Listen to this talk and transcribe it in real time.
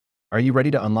Are you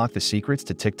ready to unlock the secrets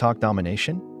to TikTok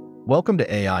domination? Welcome to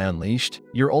AI Unleashed,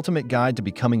 your ultimate guide to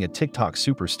becoming a TikTok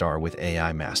superstar with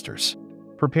AI Masters.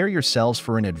 Prepare yourselves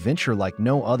for an adventure like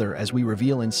no other as we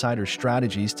reveal insider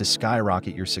strategies to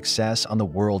skyrocket your success on the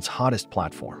world's hottest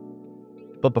platform.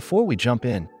 But before we jump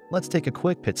in, let's take a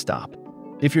quick pit stop.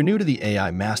 If you're new to the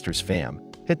AI Masters fam,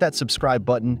 hit that subscribe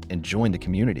button and join the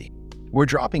community. We're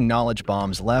dropping knowledge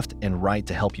bombs left and right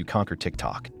to help you conquer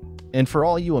TikTok. And for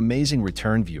all you amazing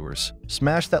return viewers,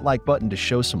 smash that like button to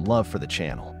show some love for the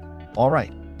channel.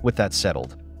 Alright, with that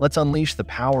settled, let's unleash the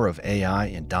power of AI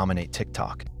and dominate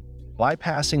TikTok.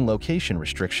 Bypassing location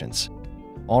restrictions.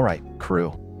 Alright,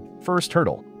 crew. First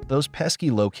hurdle, those pesky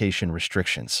location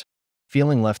restrictions.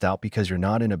 Feeling left out because you're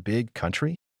not in a big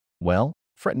country? Well,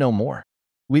 fret no more.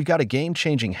 We've got a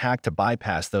game-changing hack to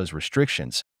bypass those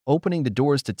restrictions, opening the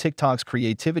doors to TikTok's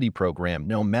creativity program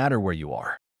no matter where you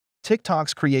are.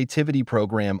 TikTok's creativity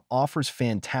program offers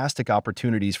fantastic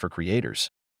opportunities for creators,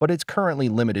 but it's currently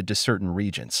limited to certain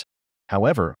regions.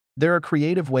 However, there are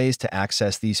creative ways to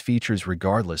access these features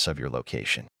regardless of your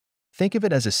location. Think of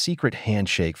it as a secret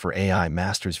handshake for AI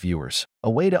Masters viewers,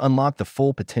 a way to unlock the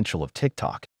full potential of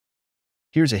TikTok.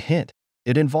 Here's a hint.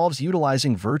 It involves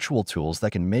utilizing virtual tools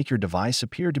that can make your device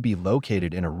appear to be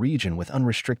located in a region with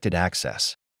unrestricted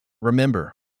access.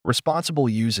 Remember, responsible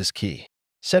use is key.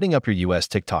 Setting up your US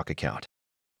TikTok account.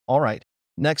 Alright,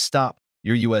 next stop,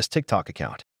 your US TikTok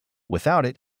account. Without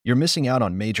it, you're missing out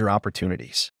on major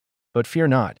opportunities. But fear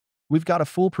not, we've got a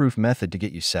foolproof method to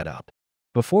get you set up.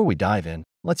 Before we dive in,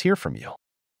 let's hear from you.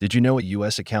 Did you know a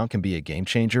US account can be a game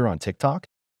changer on TikTok?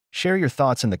 Share your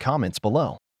thoughts in the comments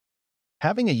below.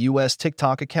 Having a US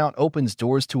TikTok account opens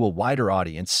doors to a wider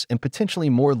audience and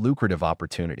potentially more lucrative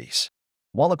opportunities.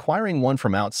 While acquiring one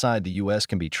from outside the US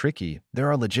can be tricky, there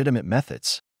are legitimate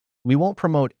methods. We won't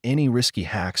promote any risky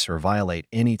hacks or violate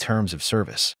any terms of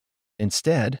service.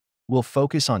 Instead, we'll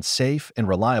focus on safe and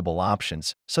reliable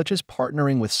options, such as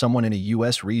partnering with someone in a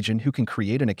US region who can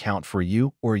create an account for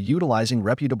you or utilizing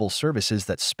reputable services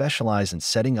that specialize in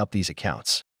setting up these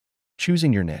accounts.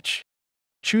 Choosing your niche.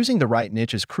 Choosing the right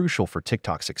niche is crucial for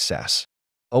TikTok success.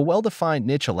 A well-defined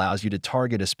niche allows you to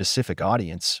target a specific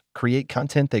audience, create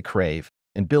content they crave,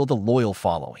 and build a loyal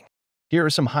following. Here are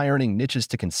some high-earning niches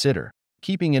to consider,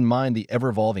 keeping in mind the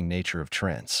ever-evolving nature of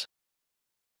trends.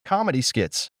 Comedy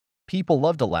skits. People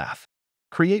love to laugh.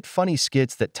 Create funny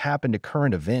skits that tap into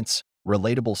current events,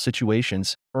 relatable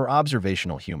situations, or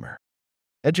observational humor.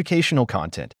 Educational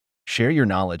content. Share your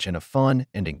knowledge in a fun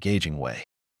and engaging way.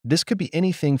 This could be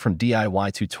anything from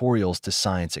DIY tutorials to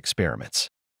science experiments.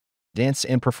 Dance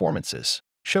and performances.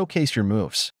 Showcase your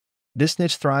moves. This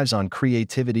niche thrives on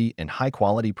creativity and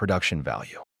high-quality production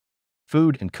value.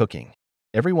 Food and cooking.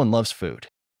 Everyone loves food.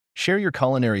 Share your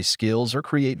culinary skills or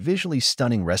create visually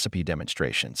stunning recipe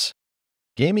demonstrations.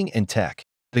 Gaming and tech.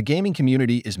 The gaming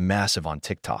community is massive on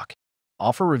TikTok.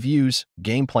 Offer reviews,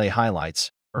 gameplay highlights,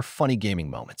 or funny gaming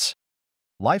moments.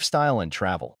 Lifestyle and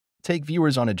travel. Take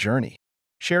viewers on a journey.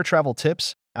 Share travel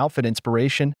tips, outfit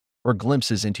inspiration, or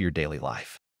glimpses into your daily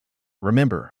life.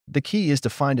 Remember, the key is to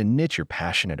find a niche you're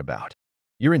passionate about.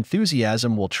 Your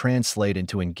enthusiasm will translate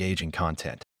into engaging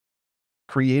content.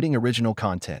 Creating original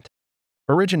content.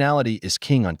 Originality is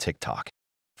king on TikTok.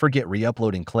 Forget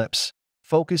re-uploading clips.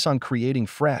 Focus on creating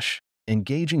fresh,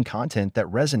 engaging content that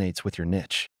resonates with your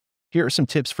niche. Here are some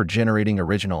tips for generating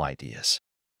original ideas.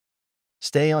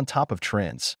 Stay on top of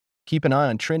trends. Keep an eye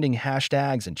on trending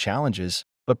hashtags and challenges,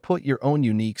 but put your own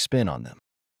unique spin on them.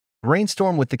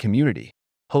 Brainstorm with the community.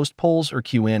 Host polls or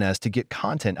Q&As to get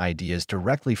content ideas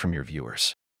directly from your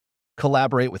viewers.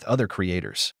 Collaborate with other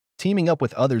creators. Teaming up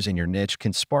with others in your niche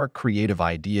can spark creative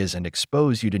ideas and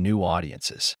expose you to new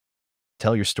audiences.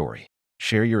 Tell your story.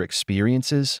 Share your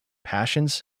experiences,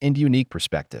 passions, and unique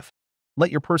perspective.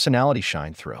 Let your personality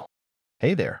shine through.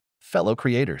 Hey there, fellow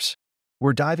creators.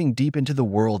 We're diving deep into the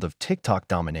world of TikTok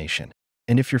domination.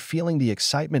 And if you're feeling the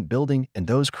excitement building and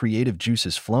those creative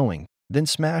juices flowing, then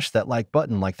smash that like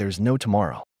button like there's no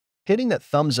tomorrow. Hitting that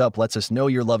thumbs up lets us know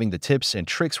you're loving the tips and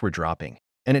tricks we're dropping,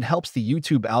 and it helps the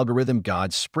YouTube algorithm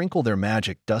gods sprinkle their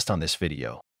magic dust on this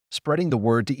video, spreading the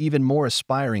word to even more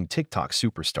aspiring TikTok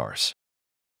superstars.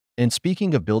 And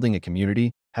speaking of building a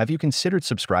community, have you considered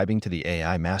subscribing to the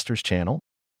AI Masters channel?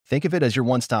 Think of it as your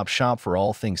one-stop shop for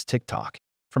all things TikTok.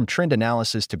 From trend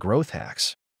analysis to growth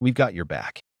hacks, we've got your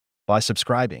back. By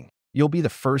subscribing, you'll be the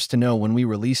first to know when we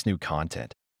release new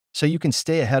content, so you can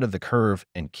stay ahead of the curve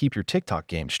and keep your TikTok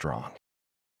game strong.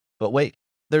 But wait,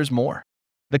 there's more.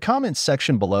 The comments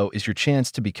section below is your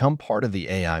chance to become part of the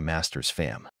AI Masters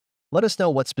fam. Let us know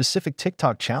what specific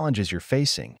TikTok challenges you're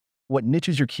facing, what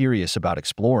niches you're curious about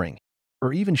exploring,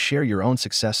 or even share your own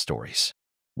success stories.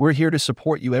 We're here to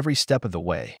support you every step of the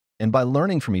way, and by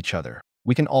learning from each other,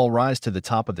 we can all rise to the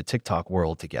top of the TikTok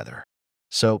world together.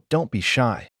 So don't be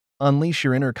shy. Unleash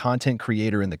your inner content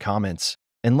creator in the comments,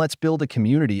 and let's build a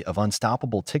community of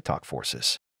unstoppable TikTok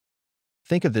forces.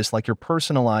 Think of this like your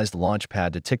personalized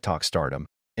launchpad to TikTok stardom,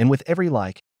 and with every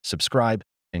like, subscribe,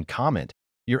 and comment,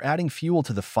 you're adding fuel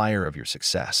to the fire of your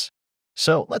success.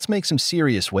 So let's make some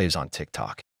serious waves on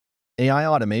TikTok. AI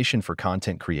automation for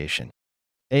content creation.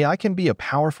 AI can be a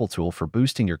powerful tool for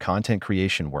boosting your content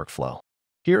creation workflow.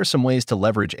 Here are some ways to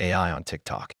leverage AI on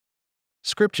TikTok.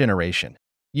 Script generation.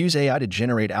 Use AI to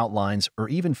generate outlines or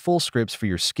even full scripts for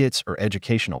your skits or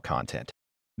educational content.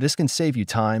 This can save you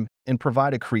time and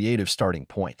provide a creative starting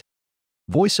point.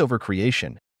 Voiceover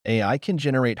creation. AI can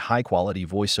generate high-quality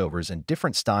voiceovers in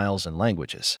different styles and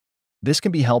languages. This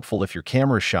can be helpful if you're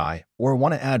camera shy or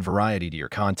want to add variety to your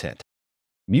content.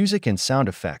 Music and sound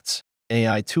effects.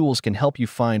 AI tools can help you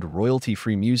find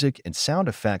royalty-free music and sound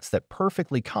effects that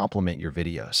perfectly complement your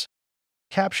videos.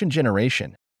 Caption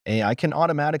generation. AI can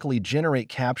automatically generate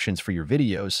captions for your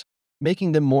videos,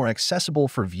 making them more accessible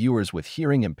for viewers with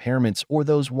hearing impairments or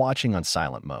those watching on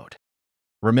silent mode.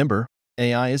 Remember,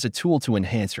 AI is a tool to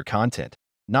enhance your content,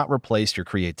 not replace your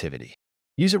creativity.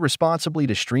 Use it responsibly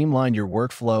to streamline your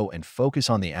workflow and focus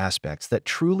on the aspects that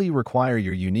truly require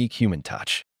your unique human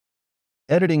touch.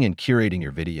 Editing and curating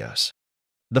your videos.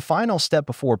 The final step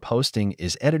before posting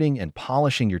is editing and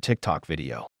polishing your TikTok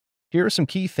video. Here are some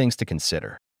key things to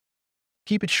consider.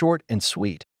 Keep it short and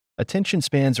sweet. Attention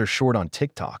spans are short on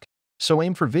TikTok, so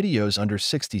aim for videos under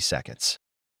 60 seconds.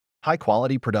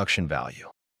 High-quality production value.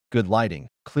 Good lighting,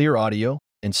 clear audio,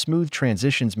 and smooth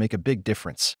transitions make a big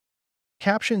difference.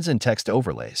 Captions and text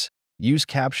overlays. Use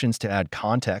captions to add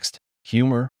context,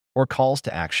 humor, or calls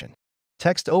to action.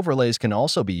 Text overlays can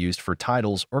also be used for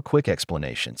titles or quick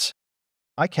explanations.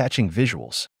 Eye-catching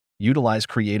visuals. Utilize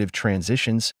creative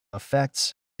transitions,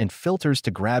 effects, and filters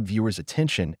to grab viewers'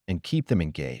 attention and keep them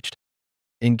engaged.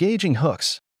 Engaging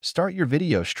hooks. Start your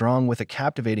video strong with a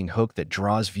captivating hook that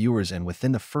draws viewers in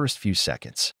within the first few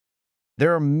seconds.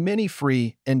 There are many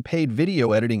free and paid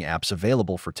video editing apps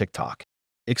available for TikTok.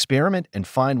 Experiment and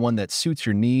find one that suits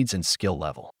your needs and skill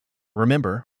level.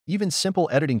 Remember, even simple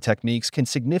editing techniques can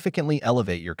significantly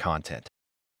elevate your content.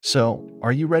 So,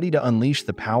 are you ready to unleash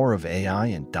the power of AI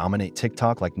and dominate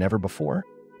TikTok like never before?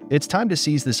 It's time to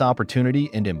seize this opportunity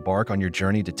and embark on your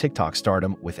journey to TikTok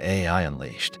stardom with AI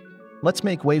Unleashed. Let's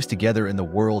make waves together in the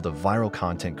world of viral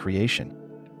content creation.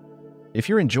 If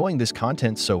you're enjoying this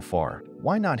content so far,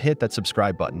 why not hit that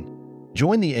subscribe button?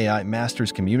 Join the AI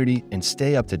Masters community and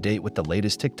stay up to date with the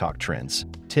latest TikTok trends,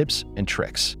 tips, and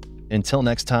tricks. Until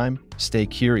next time, stay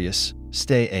curious,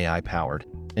 stay AI-powered,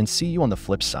 and see you on the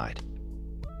flip side.